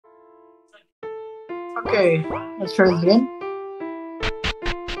Okay, let's try this again.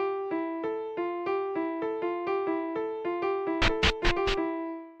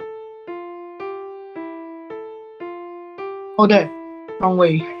 Okay, wrong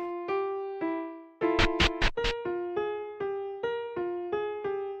way.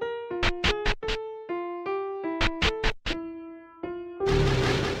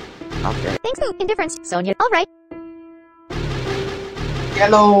 Okay. Thanks, Poof. Indifference, Sonia. All right.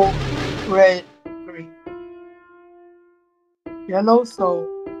 Yellow, red, green. Yellow, so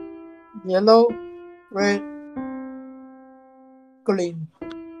yellow, red, green.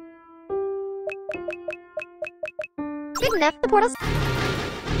 Good enough. The portals.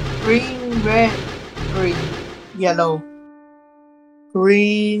 Green, red, green, yellow.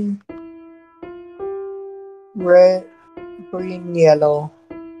 Green, red, green, yellow.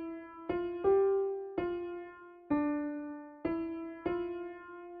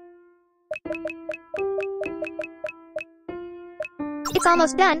 It's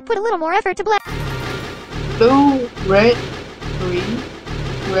almost done. Put a little more effort to blend. Blue, red, green,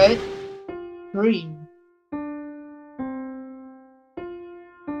 red, green.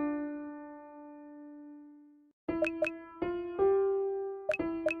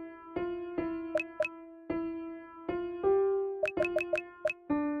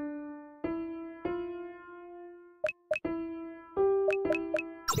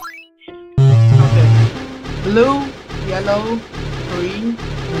 Okay. Blue, yellow, green,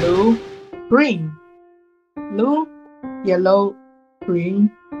 blue, green. Blue, yellow,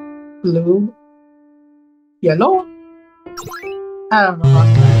 green, blue, yellow? I don't know how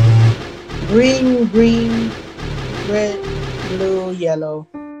to do it. Green, green, red, blue, yellow.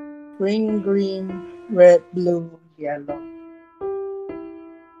 Green, green, red, blue, yellow.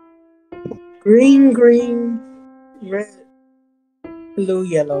 Green, green, red, blue,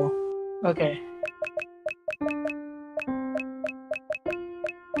 yellow. Okay.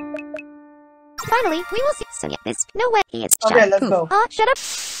 Finally, we will see. Sonia, this. No way. It's Okay, shut. let's Poof. go. Shut up.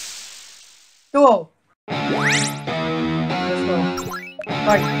 Duo. Let's go.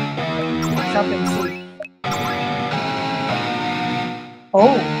 Right. Shop and sleep.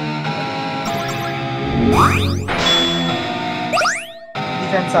 Oh.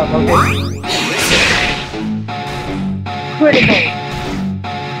 Defense up, okay. Critical.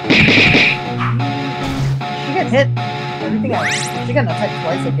 She can hit everything else. She can attack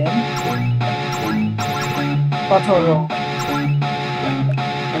twice again. Auto roll.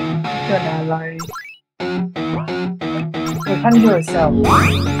 Good ally. We can't heal herself.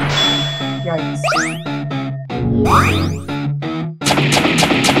 Yikes.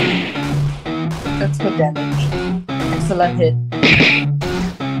 That's good damage. Excellent hit.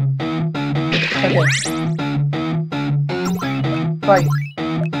 Okay. Right.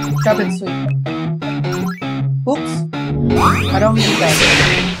 Chop and sweep. Oops. I don't mean that.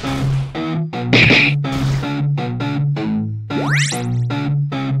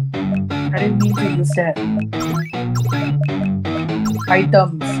 I didn't mean to use that.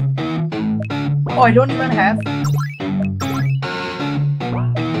 Items. Oh, I don't even have.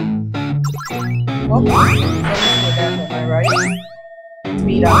 Oh, am I right?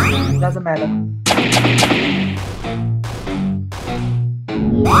 Speed up. Doesn't matter.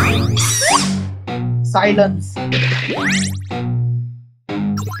 Silence.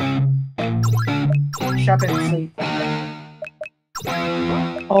 Shop and sleep.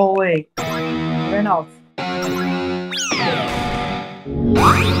 Oh wait. Ran off.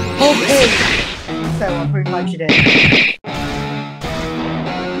 Okay. So we're pretty much dead.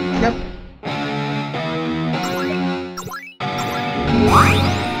 Yep.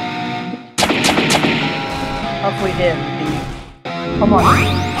 Halfway there, Steve. Come on.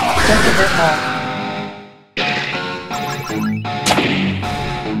 Just a bit more.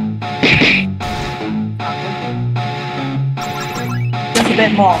 Just a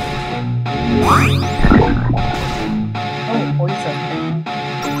bit more. Oh, poison.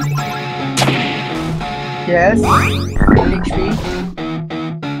 Yes. HP.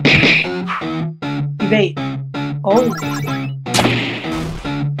 Evade. Oh.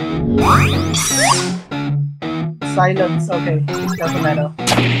 Silence. Okay. Doesn't matter.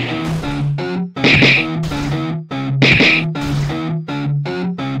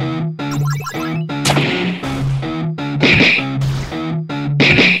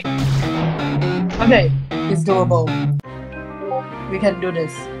 Okay. It's doable. We can do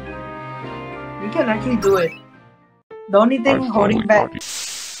this. We can actually do it. The only thing holding back...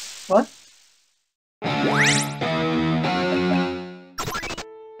 What? The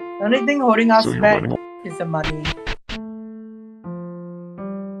only thing holding us back is the money.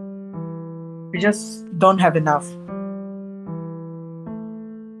 We just don't have enough.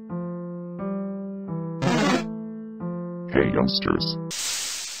 Hey youngsters.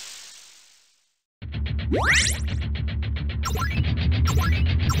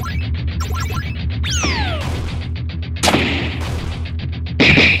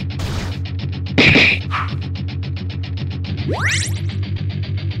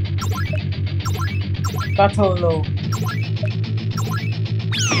 Bartolo.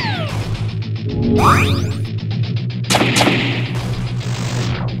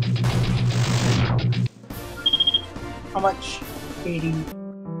 How much? 80.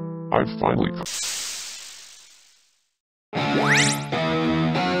 I finally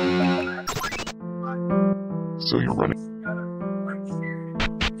So you're running.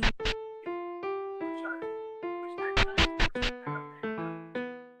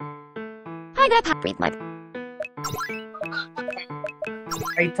 Hi there, Pat. Breathe my.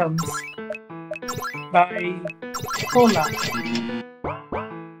 Items. Buy cola.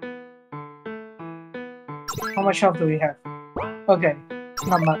 How much health do we have? Okay,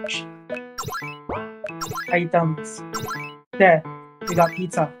 not much. Items. There, we got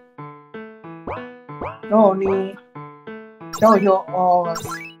pizza. No, only. No, you're all.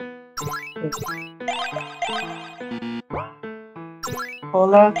 Okay.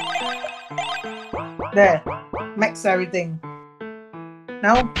 Cola. There, max everything.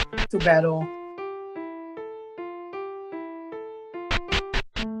 Now to battle.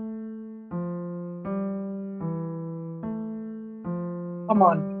 Come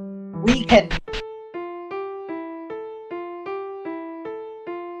on, we can.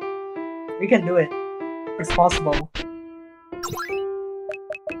 We can do it. It's possible.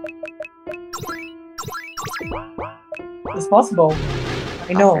 It's possible.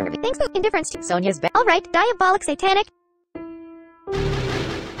 I know. Thanks for indifference to Sonia's bed. Alright, diabolic satanic.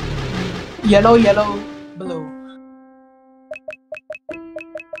 Yellow, yellow, blue.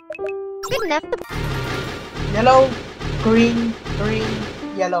 Good enough. Yellow, green, green,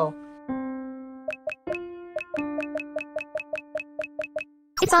 yellow.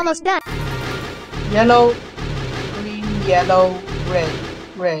 It's almost done. Yellow, green, yellow, red,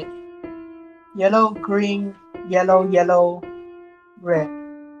 red. Yellow, green, yellow, yellow, red.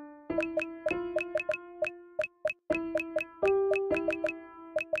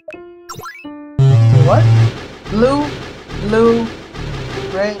 What? Blue, blue,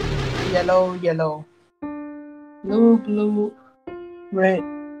 red, yellow, yellow. Blue, blue, red,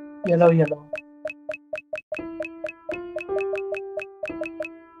 yellow, yellow.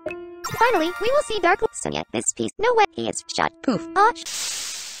 Finally, we will see Dark Sonia. This piece. No way. He is shot. Poof.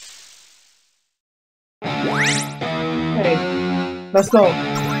 Hey, let's go.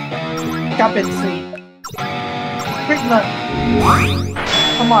 Cap and sleep. Quick nut.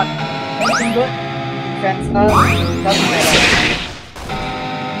 Come on. Anything good? Defense doesn't matter.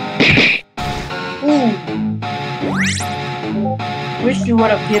 Ooh. Wish you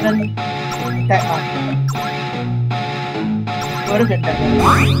would have given that up. Would have been better.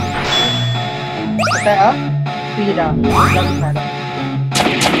 Put that up. Speed up. Doesn't matter.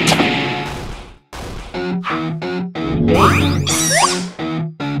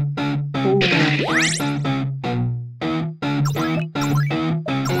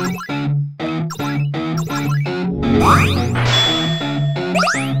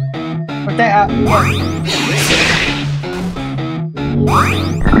 Put that up. Yes.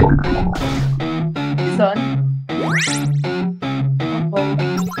 Son.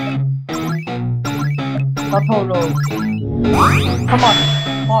 Apollo. Come on.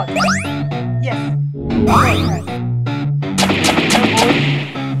 Come on. Yes. Okay.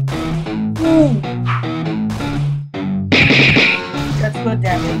 Ooh. That's good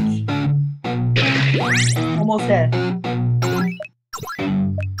damage. Almost there.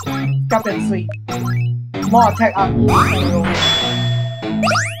 Cap and sweep. More attack up.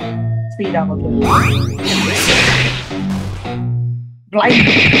 Speed up again. Blind.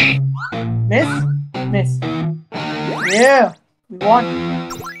 Miss. Miss. Yeah. We won.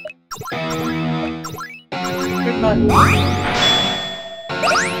 Good luck.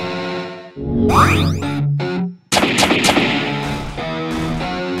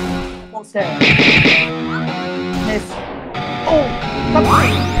 Almost there. Miss. Oh, come on.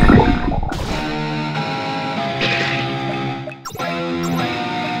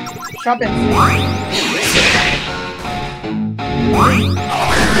 Sharp and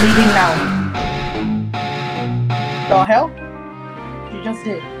bleeding now. The hell? She just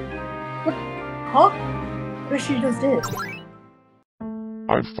did. What? Huh? What she just did?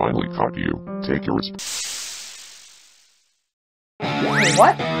 I've finally caught you. Take your Wait,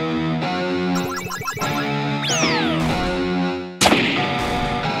 what?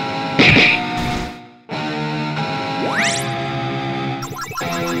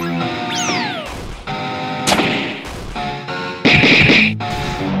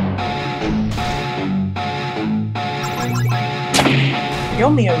 kill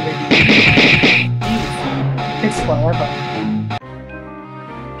me already. Jeez. Takes forever.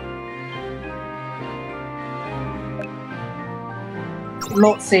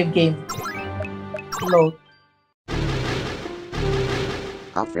 Load save game. Load.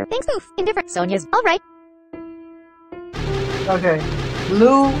 All through. Thanks, poof. Indifferent. Sonia's. Alright. Okay.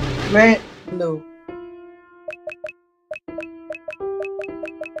 Blue, red, blue.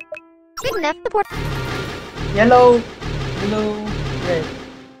 Good enough. The port. Yellow, blue, red.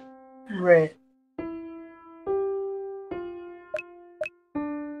 Red.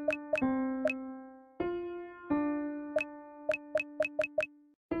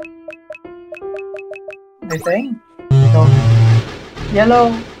 I think? No. Yellow,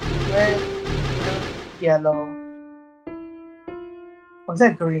 red, blue, yellow. What's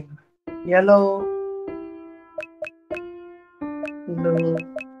that green? Yellow, blue,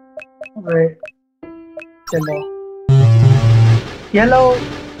 red, yellow. Yellow,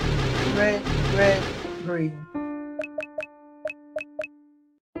 red, green.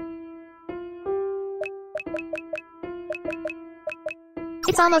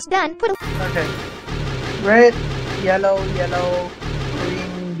 It's almost done. Put a Okay. Red, yellow,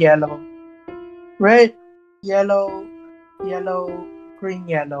 green, yellow. Red, yellow, green,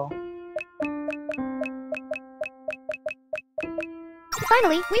 yellow.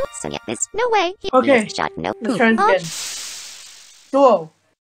 Finally, we Sonia. This. No way. He Okay. is shot. No. Let's Poof. try this Oh, again. Duo.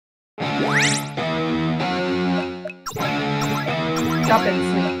 Stop and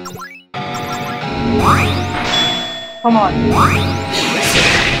sleep. Come on.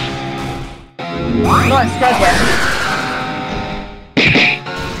 No, I struck it.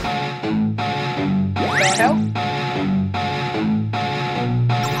 The hell?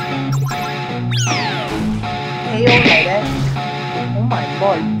 KO like that? Oh my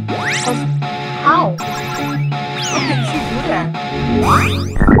god. How? How can she do that?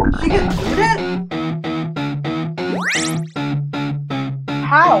 She can do that?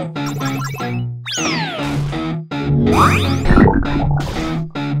 How?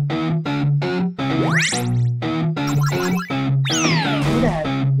 Do that.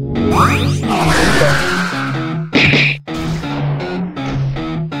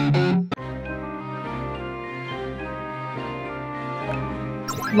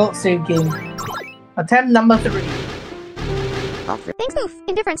 Load save game. Attempt number 3. all through. Thanks, poof.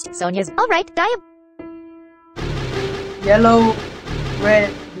 Indifference. Sonia's. Alright. Diab. Yellow,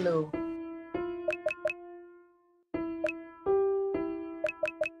 red, blue.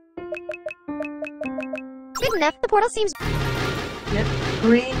 Good enough. The portal seems. Yep.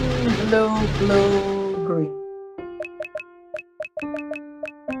 Green, blue, green.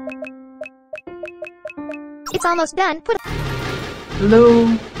 It's almost done. Put a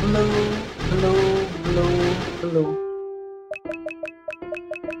Blue.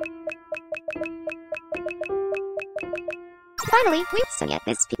 Finally, we Sonia.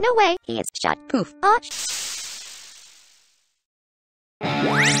 This. No way. He is shot. Poof. Ah.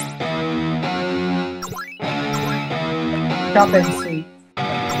 Stop and see.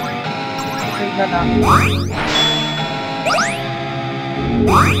 Treatment up.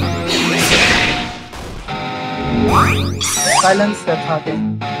 Silence the target.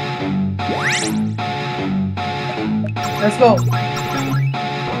 Let's go.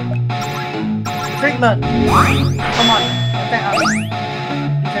 Treatment. Come on. Attack us.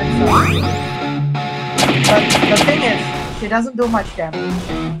 But the thing is, she doesn't do much damage.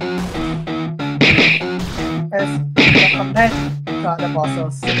 As compared to other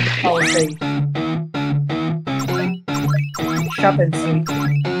bosses, I would say. Sharp and sweet.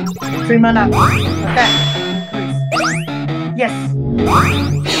 Treatment up. Attack. Increase. Yes.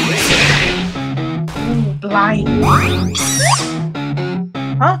 Ooh, blind.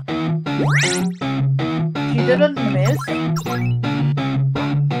 Huh? She didn't miss?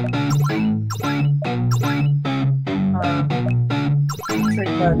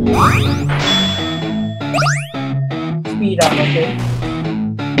 Treatment. Speed up, okay.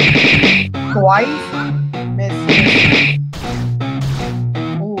 Twice? Miss.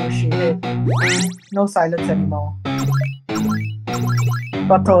 Oh, she hit. No silence anymore.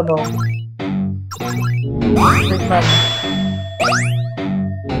 Batolo. Treatment.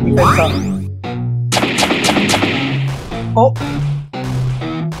 Defense up. Oh!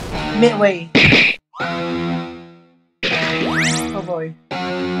 Midway. Oh boy.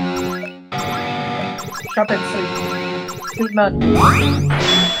 Sharp and sweet. Treatment.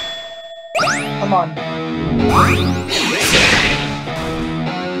 Come on.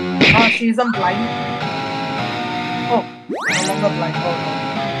 Ah, she isn't blind. Oh, no longer blind. Oh no.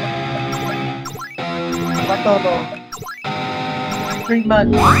 Batolo.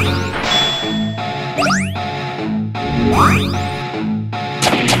 Treatment.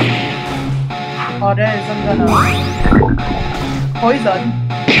 Oh, that isn't gonna poison.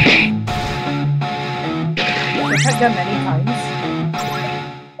 Attack them many times.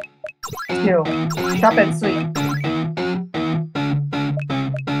 Skill. Sharp and sweet.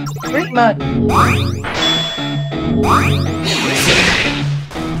 Treatment.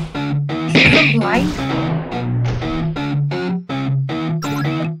 She's blind.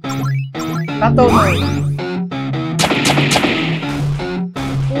 Battle mode.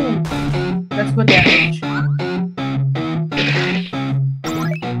 Ooh, that's good damage.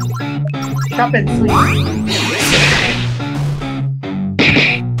 Sharp and sweet.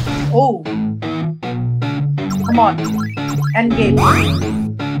 Oh, come on. End game.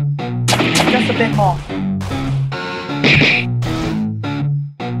 Just a bit more.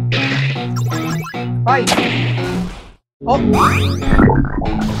 Fight. Oh.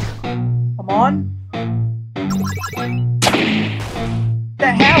 Come on. The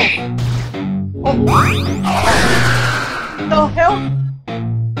hell? Oh. The hell?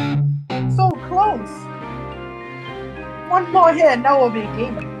 So close. One more hit and that will be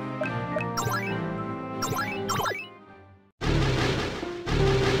game.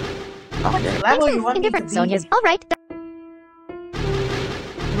 Oh, the level you want me to Indifferent be. Sonia's. Alright.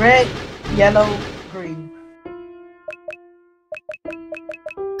 Red, yellow, green.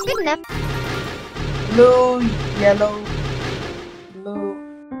 Good enough. Blue, yellow,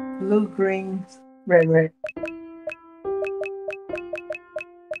 blue, green, red.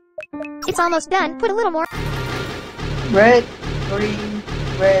 It's almost done. Put a little more. Red, green,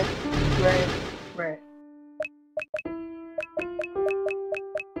 red.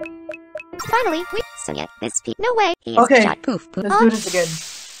 Finally, we. Sonia, this piece. No way. He is Okay, shot. Poof. Poof. let's do this again.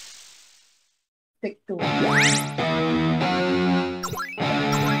 Take two.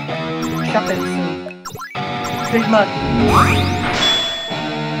 Sharp and sweet. Treatment.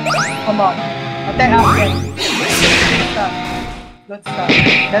 Come on. Attack up again. Good stuff.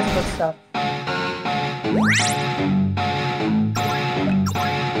 That's good stuff.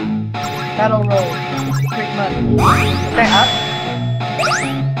 Battle roll. Treatment. Attack up.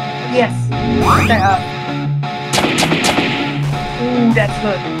 Yes. Attack up. Ooh, that's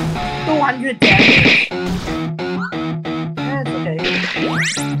good. 200 damage. That's okay.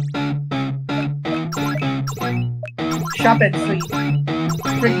 Sharp and sweet.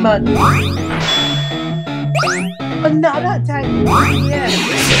 Treatment. Another attack. Yes.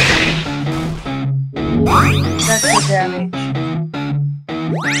 That's the damage.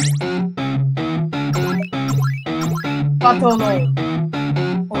 Battle roll.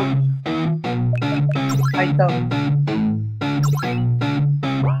 Oh. Item.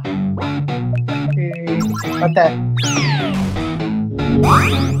 Attack.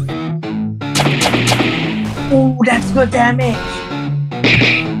 Ooh, that's good damage.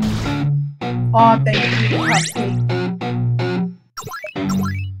 Oh, thank you, Cupcake,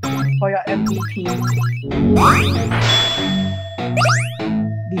 for your MVP.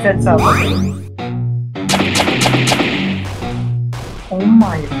 Defense up, okay. Oh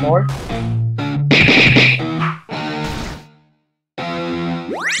my lord.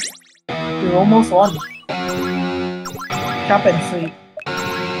 We almost won. Sharp and sweet.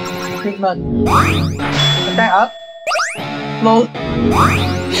 Treatment. Attack up. Float.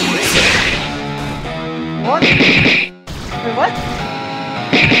 What? Wait, what?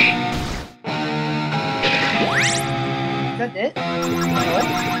 Is that it? What?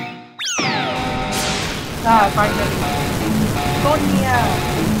 Ah, finally. Sonia!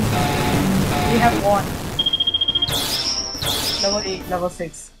 We have won. Level 8, level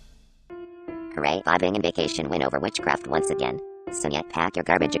 6. Hooray, vibing and vacation win over witchcraft once again. Sonia, pack your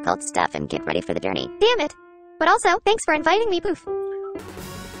garbage occult stuff and get ready for the journey. Damn it! But also, thanks for inviting me, Poof.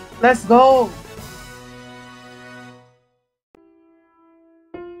 Let's go!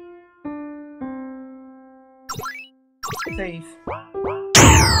 Save.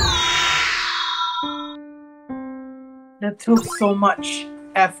 That took so much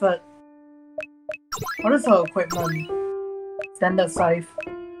effort. What is her equipment? Standard scythe.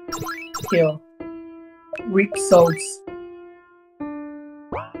 Skill. Reap souls.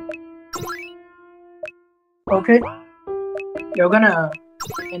 Okay. You're gonna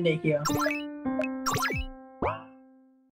end it here.